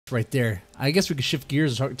right there. I guess we could shift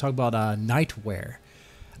gears and talk about NightWhere.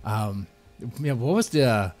 What was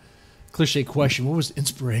the cliche question? What was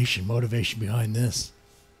inspiration, motivation behind this?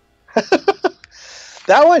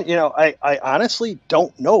 That one, I honestly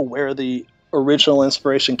don't know where the original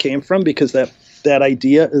inspiration came from, because that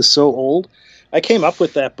idea is so old. I came up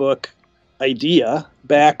with that book idea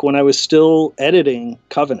back when I was still editing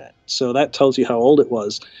Covenant. So that tells you how old it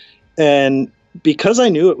was. And because I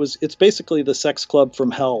knew it's basically the Sex Club from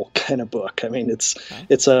Hell kind of book. I mean,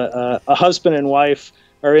 it's a husband and wife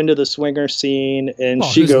are into the swinger scene, and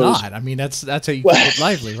she goes. Not? I mean, that's how you keep it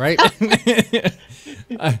lively, right?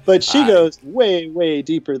 But she goes way, way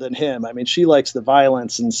deeper than him. I mean, she likes the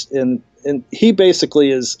violence, and he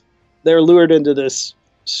basically is. They're lured into this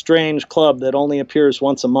strange club that only appears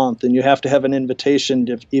once a month, and you have to have an invitation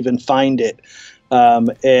to even find it. And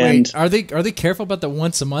wait, are they careful about the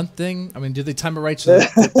once a month thing? I mean, do they time it right so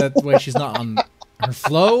that way she's not on her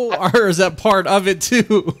flow, or is that part of it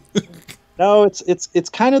too? No, it's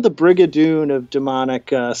kind of the Brigadoon of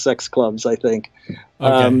demonic sex clubs, I think.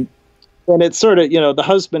 Okay. And it's sort of, the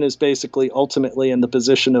husband is basically ultimately in the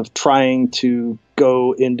position of trying to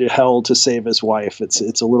go into hell to save his wife.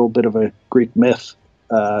 It's a little bit of a Greek myth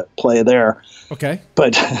play there. Okay.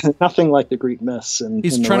 But nothing like the Greek myths.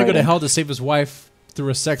 He's trying to go to hell to save his wife through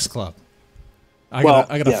a sex club. I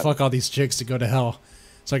gotta fuck all these chicks to go to hell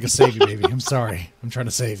so I can save you, baby. I'm sorry. I'm trying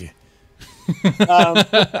to save you. The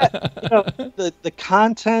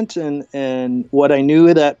content and what I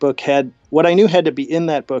knew that book had to be in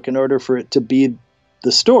that book in order for it to be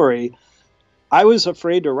the story, I was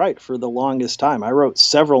afraid to write for the longest time. I wrote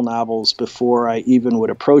several novels before I even would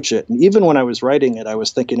approach it. And even when I was writing it, I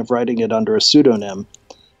was thinking of writing it under a pseudonym.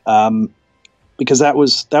 Because that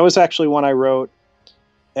was actually when I wrote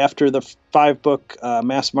after the 5-book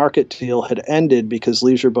mass market deal had ended because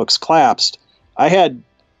Leisure Books collapsed. I had,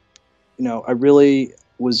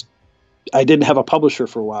 I didn't have a publisher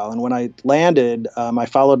for a while. And when I landed, I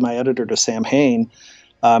followed my editor to Sam Hain,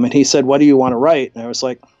 and he said, "What do you want to write?" And I was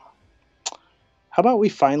like, how about we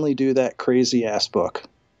finally do that crazy ass book?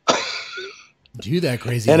 Do that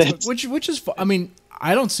crazy ass book, which is, I mean,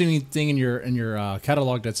 I don't see anything in your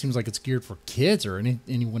catalog that seems like it's geared for kids or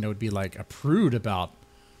anyone that would be like a prude about,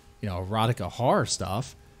 erotica horror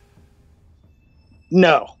stuff.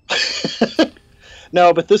 No.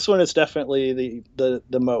 No, but this one is definitely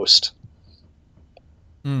the most.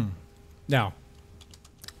 Now,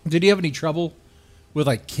 did you have any trouble with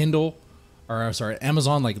like Kindle or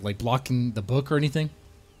Amazon like blocking the book or anything?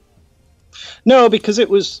 No, because it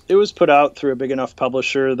was put out through a big enough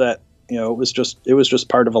publisher that it was just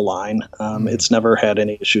part of a line. It's never had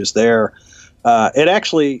any issues there. It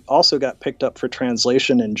actually also got picked up for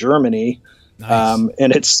translation in Germany. Nice.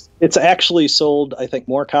 And it's actually sold, I think,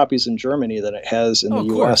 more copies in Germany than it has in the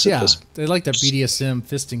U.S. Course, yeah. They like that BDSM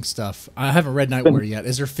fisting stuff. I haven't read NightWhere yet.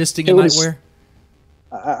 Is there fisting in NightWhere?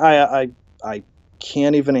 I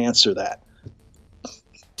can't even answer that.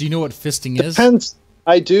 Do you know what fisting is? Depends.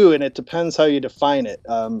 I do, and it depends how you define it.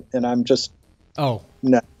 And I'm just no.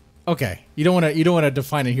 Okay, you don't want to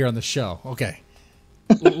define it here on the show. Okay,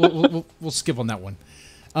 we'll skip on that one.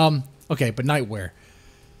 Okay, but NightWhere.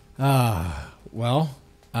 No,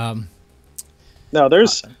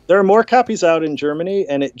 there are more copies out in Germany,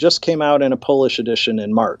 and it just came out in a Polish edition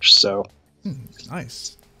in March. So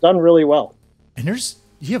nice, done really well. And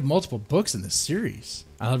you have multiple books in this series.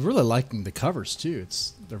 I'm really liking the covers too.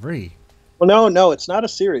 They're very no, it's not a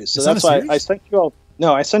series. So that's why I sent you all.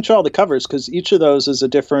 No, I sent you all the covers because each of those is a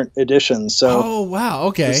different edition. So wow,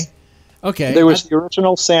 okay. There was the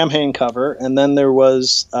original Sam Hain cover, and then there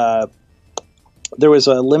was a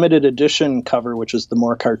limited edition cover, which is the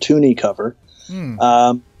more cartoony cover.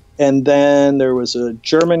 And then there was a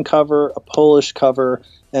German cover, a Polish cover,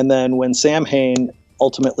 and then when Sam Hain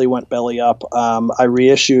ultimately went belly up, I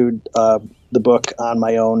reissued the book on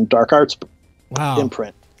my own Dark Arts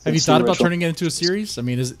imprint. Have you thought about turning it into a series? I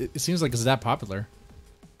mean, it seems like it's that popular.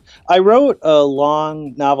 I wrote a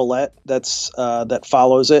long novelette that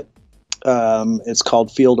follows it. It's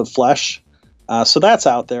called Field of Flesh. So that's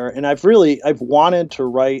out there, and I've wanted to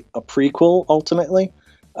write a prequel ultimately,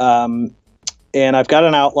 and I've got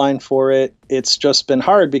an outline for it. It's just been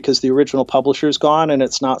hard because the original publisher's gone, and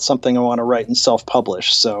it's not something I want to write and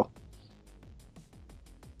self-publish. So,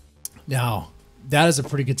 now that is a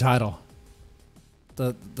pretty good title.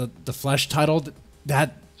 The Flesh title,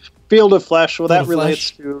 that Field of Flesh. Well, that relates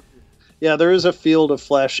to there is a Field of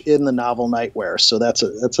Flesh in the novel NightWhere, so that's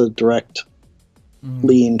a direct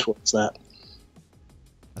lean towards that.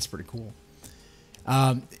 That's pretty cool.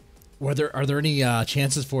 Are there any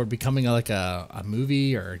chances for it becoming like a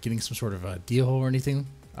movie or getting some sort of a deal or anything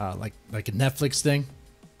like a Netflix thing?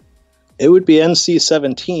 It would be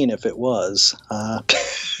NC-17 if it was.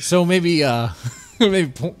 So maybe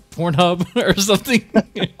maybe Pornhub or something.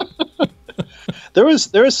 There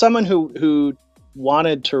was someone who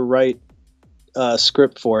wanted to write a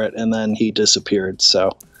script for it, and then he disappeared.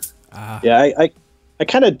 So yeah, I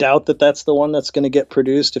kind of doubt that that's the one that's going to get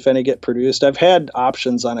produced, if any get produced. I've had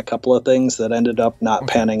options on a couple of things that ended up not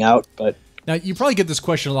panning out. But now you probably get this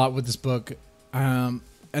question a lot with this book, and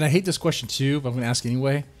I hate this question too, but I'm going to ask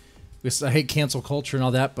anyway. Because I hate cancel culture and all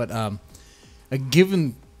that, but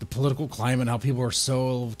given the political climate, how people are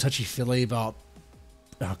so touchy-feely about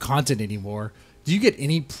content anymore, do you get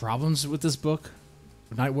any problems with this book,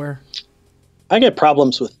 NightWhere? I get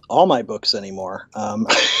problems with all my books anymore.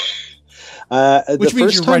 Which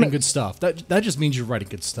means you're writing good stuff. That just means you're writing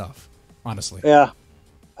good stuff, honestly. Yeah.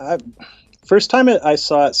 First time I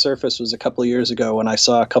saw it surface was a couple of years ago when I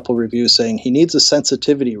saw a couple reviews saying he needs a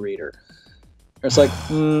sensitivity reader. It's like,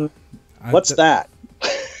 what's that?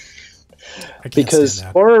 Because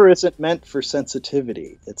horror isn't meant for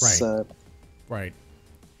sensitivity. It's right.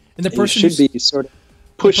 And the person should be sort of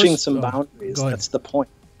pushing some boundaries. That's the point.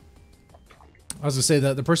 I was gonna say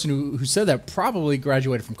that the person who said that probably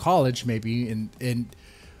graduated from college, maybe, and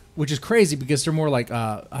which is crazy because they're more like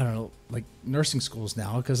I don't know, like nursing schools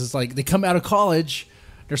now, because it's like they come out of college,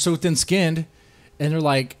 they're so thin-skinned, and they're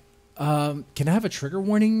like, can I have a trigger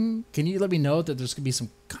warning? Can you let me know that there's gonna be some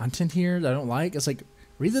content here that I don't like? It's like,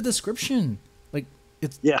 read the description. Like,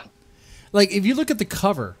 it's like if you look at the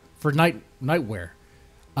cover for NightWhere,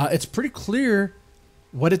 it's pretty clear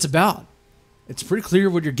what it's about. It's pretty clear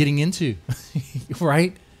what you're getting into,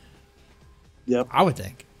 right? Yep. I would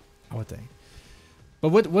think. But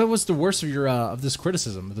what was the worst of your of this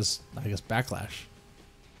criticism, of this, I guess, backlash?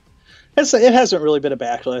 It hasn't really been a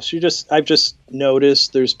backlash. I've just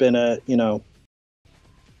noticed there's been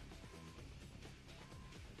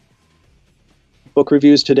book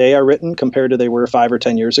reviews today are written compared to they were 5 or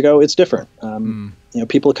 10 years ago. It's different.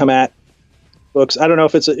 People come at books. I don't know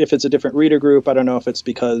if it's a different reader group. I don't know if it's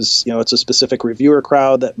because it's a specific reviewer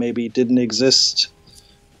crowd that maybe didn't exist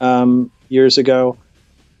years ago.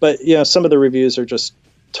 But some of the reviews are just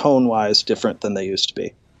tone-wise different than they used to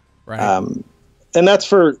be. Right. And that's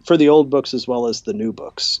for the old books as well as the new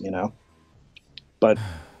books, But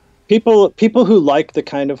people who like the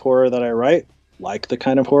kind of horror that I write like the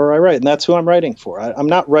kind of horror I write, and that's who I'm writing for. I'm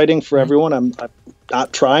not writing for everyone. I'm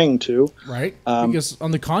not trying to. Right. Because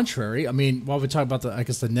on the contrary, I mean, while we talk about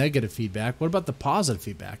the negative feedback, what about the positive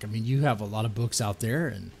feedback? I mean, you have a lot of books out there,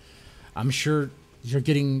 and I'm sure you're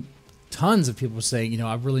getting tons of people saying,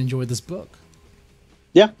 I really enjoyed this book.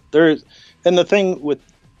 Yeah, and the thing with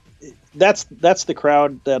that's the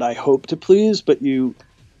crowd that I hope to please, but you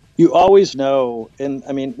always know, and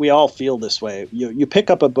I mean, we all feel this way. You pick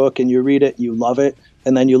up a book and you read it, you love it,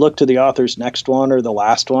 and then you look to the author's next one or the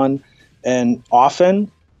last one, and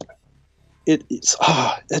often it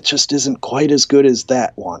just isn't quite as good as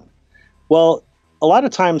that one. Well, a lot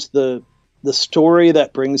of times the story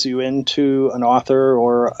that brings you into an author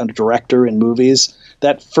or a director in movies,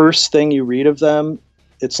 that first thing you read of them,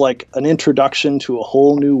 it's like an introduction to a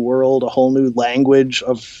whole new world, a whole new language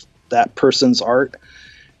of that person's art.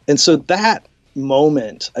 And so that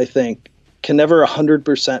moment, I think, can never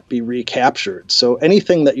 100% be recaptured. So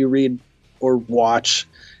anything that you read or watch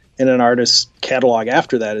in an artist's catalog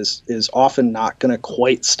after that is often not going to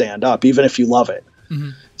quite stand up, even if you love it.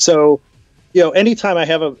 Mm-hmm. So, anytime I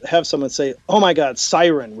have someone say, "Oh my God,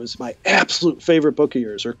 Siren was my absolute favorite book of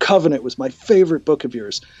yours," or "Covenant was my favorite book of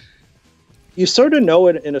yours," you sort of know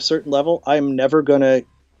it in a certain level. I'm never going to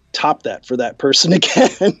top that for that person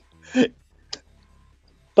again.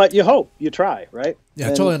 But you hope, you try, right? Yeah, I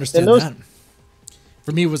totally understand that.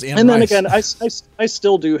 For me, it was Anne And then Rice. again, I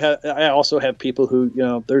still do have. I also have people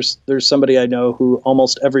who, there's somebody I know who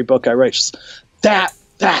almost every book I write, just,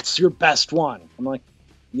 that's your best one. I'm like,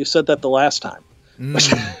 you said that the last time.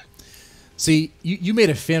 See, you made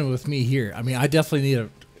a fan with me here. I mean, I definitely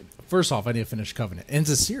first off, I need to finish Covenant. And it's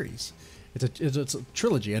a series. It's a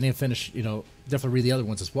trilogy. I need to finish, definitely read the other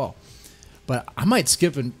ones as well. But I might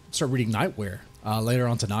skip and start reading NightWhere later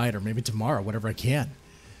on tonight or maybe tomorrow, whatever I can.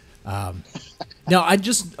 Now,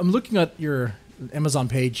 I'm looking at your Amazon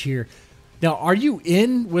page here. Now, are you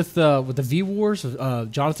in with the V Wars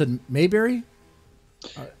of Jonathan Mayberry?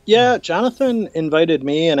 Yeah, Jonathan invited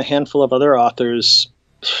me and a handful of other authors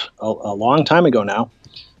a long time ago now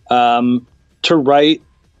to write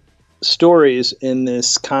stories in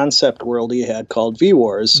this concept world he had called V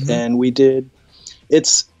Wars, and we did.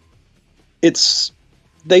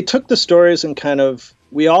 They took the stories and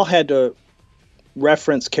we all had to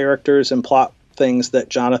reference characters and plot things that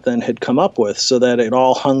Jonathan had come up with so that it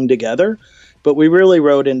all hung together. But we really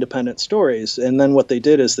wrote independent stories. And then what they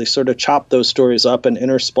did is they sort of chopped those stories up and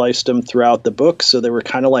interspliced them throughout the book. So they were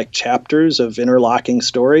kind of like chapters of interlocking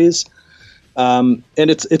stories. And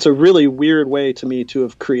it's a really weird way to me to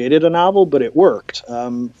have created a novel, but it worked.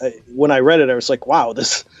 When I read it, I was like, wow,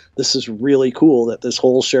 this is really cool that this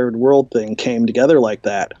whole shared world thing came together like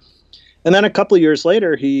that. And then a couple of years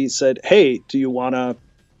later, he said, hey, do you want to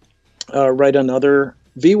write another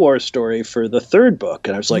V-War story for the third book?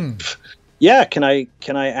 And I was like, yeah, can I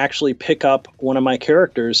actually pick up one of my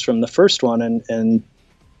characters from the first one and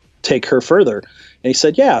take her further? And he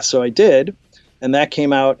said, yeah. So I did. And that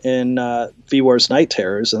came out in V-War's Night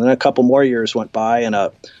Terrors. And then a couple more years went by, and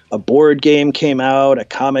a board game came out, a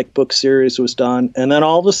comic book series was done. And then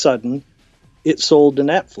all of a sudden, it sold to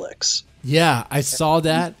Netflix. Yeah, I saw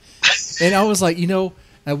that. And I was like,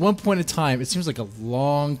 at one point in time, it seems like a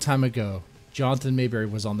long time ago, Jonathan Mayberry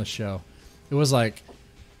was on the show. It was like,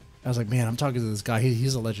 I was like, man, I'm talking to this guy.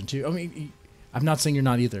 He's a legend too. I mean, I'm not saying you're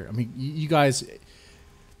not either. I mean, you guys,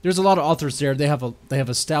 there's a lot of authors there. They have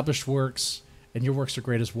established works, and your works are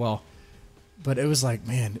great as well. But it was like,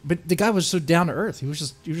 man, but the guy was so down to earth. He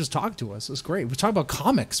was just talking to us. It was great. We're talking about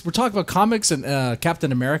comics. We're talking about comics and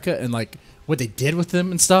Captain America and like what they did with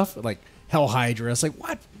them and stuff. Like Hell Hydra. It's like,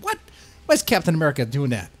 what? Why is Captain America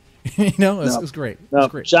doing that? It was great. It was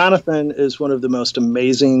great. Jonathan is one of the most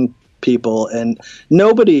amazing people, and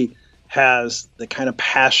nobody has the kind of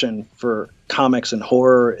passion for comics and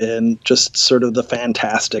horror and just sort of the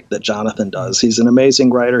fantastic that Jonathan does. He's an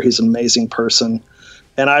amazing writer. He's an amazing person.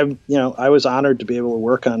 And I was honored to be able to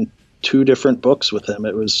work on 2 different books with him.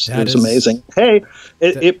 It was amazing. Hey,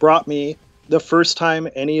 it brought me the first time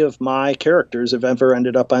any of my characters have ever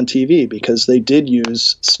ended up on TV, because they did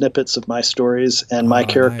use snippets of my stories, and my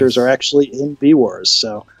characters are actually in V-Wars.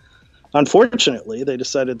 So unfortunately, they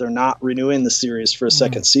decided they're not renewing the series for a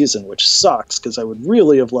second season, which sucks, because I would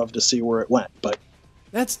really have loved to see where it went. But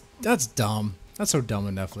that's dumb. That's so dumb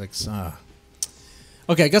with Netflix.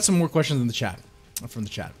 Okay, I got some more questions from the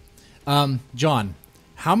chat. John,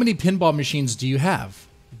 how many pinball machines do you have?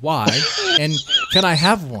 Why? And can I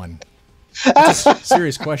have one? That's a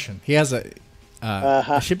serious question. He has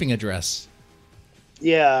a shipping address.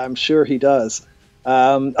 Yeah, I'm sure he does.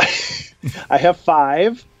 I have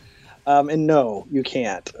 5. And no, you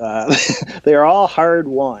can't. They are all hard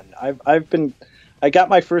won. I got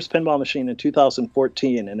my first pinball machine in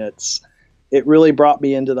 2014, and it really brought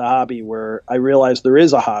me into the hobby, where I realized there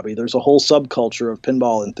is a hobby. There's a whole subculture of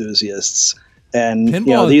pinball enthusiasts, and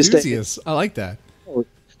these enthusiasts. I like that.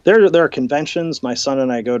 There are conventions. My son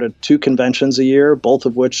and I go to 2 conventions a year, both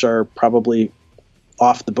of which are probably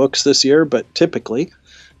off the books this year, but typically.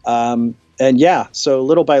 And yeah, so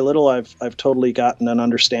little by little, I've totally gotten an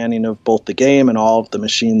understanding of both the game and all of the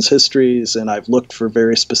machines' histories, and I've looked for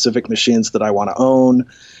very specific machines that I want to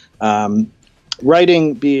own.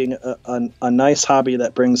 Writing being a nice hobby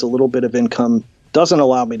that brings a little bit of income doesn't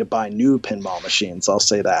allow me to buy new pinball machines. I'll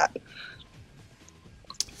say that.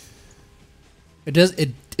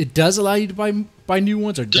 It does allow you to buy new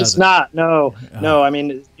ones, or just not? No. I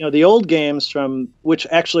mean, the old games from, which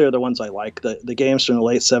actually are the ones I like, the games from the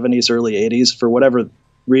late 70s, early 80s, for whatever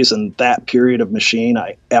reason, that period of machine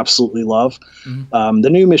I absolutely love. The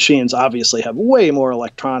new machines obviously have way more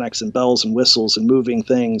electronics and bells and whistles and moving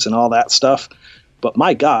things and all that stuff. But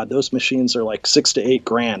my God, those machines are like $6,000 to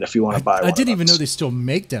 $8,000 if you want to buy one. I didn't even know they still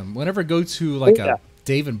make them. Whenever I go to a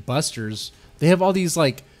Dave and Buster's, they have all these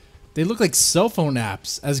they look like cell phone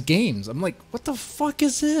apps as games. I'm like, what the fuck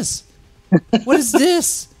is this? What is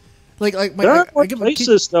this? There are more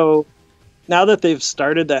places, though, now that they've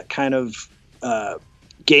started that kind of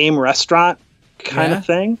game restaurant kind of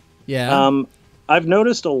thing. Yeah. I've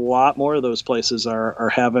noticed a lot more of those places are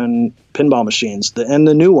having pinball machines, and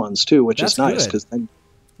the new ones too, which is nice, because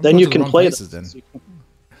then you can play them. So you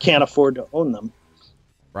can't afford to own them.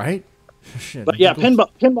 Right? Shit, but yeah,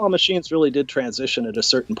 pinball machines really did transition at a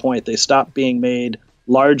certain point. They stopped being made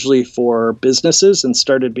largely for businesses and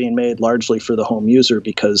started being made largely for the home user,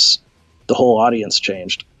 because the whole audience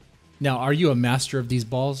changed. Now, are you a master of these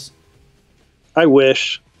balls? I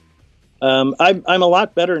wish. I'm a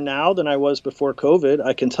lot better now than I was before COVID.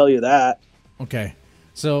 I can tell you that. Okay.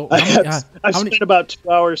 So I've spent about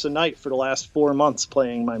 2 hours a night for the last 4 months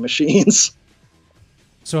playing my machines.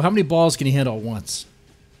 So how many balls can you handle at once?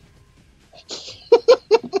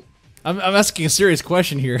 I'm asking a serious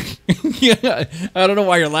question here. Yeah, I don't know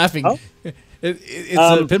why you're laughing. Oh? It's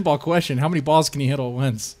a pinball question. How many balls can you handle at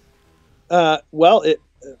once? Well,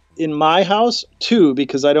 in my house, 2,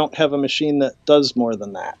 because I don't have a machine that does more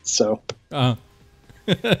than that. So,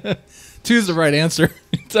 Two is the right answer,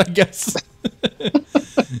 I guess.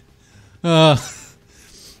 But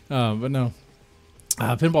no.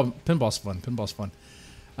 Pinball's fun. Pinball's fun.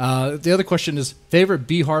 The other question is favorite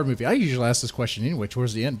B horror movie. I usually ask this question anyway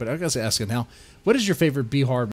towards the end, but I gotta ask it now. What is your favorite B horror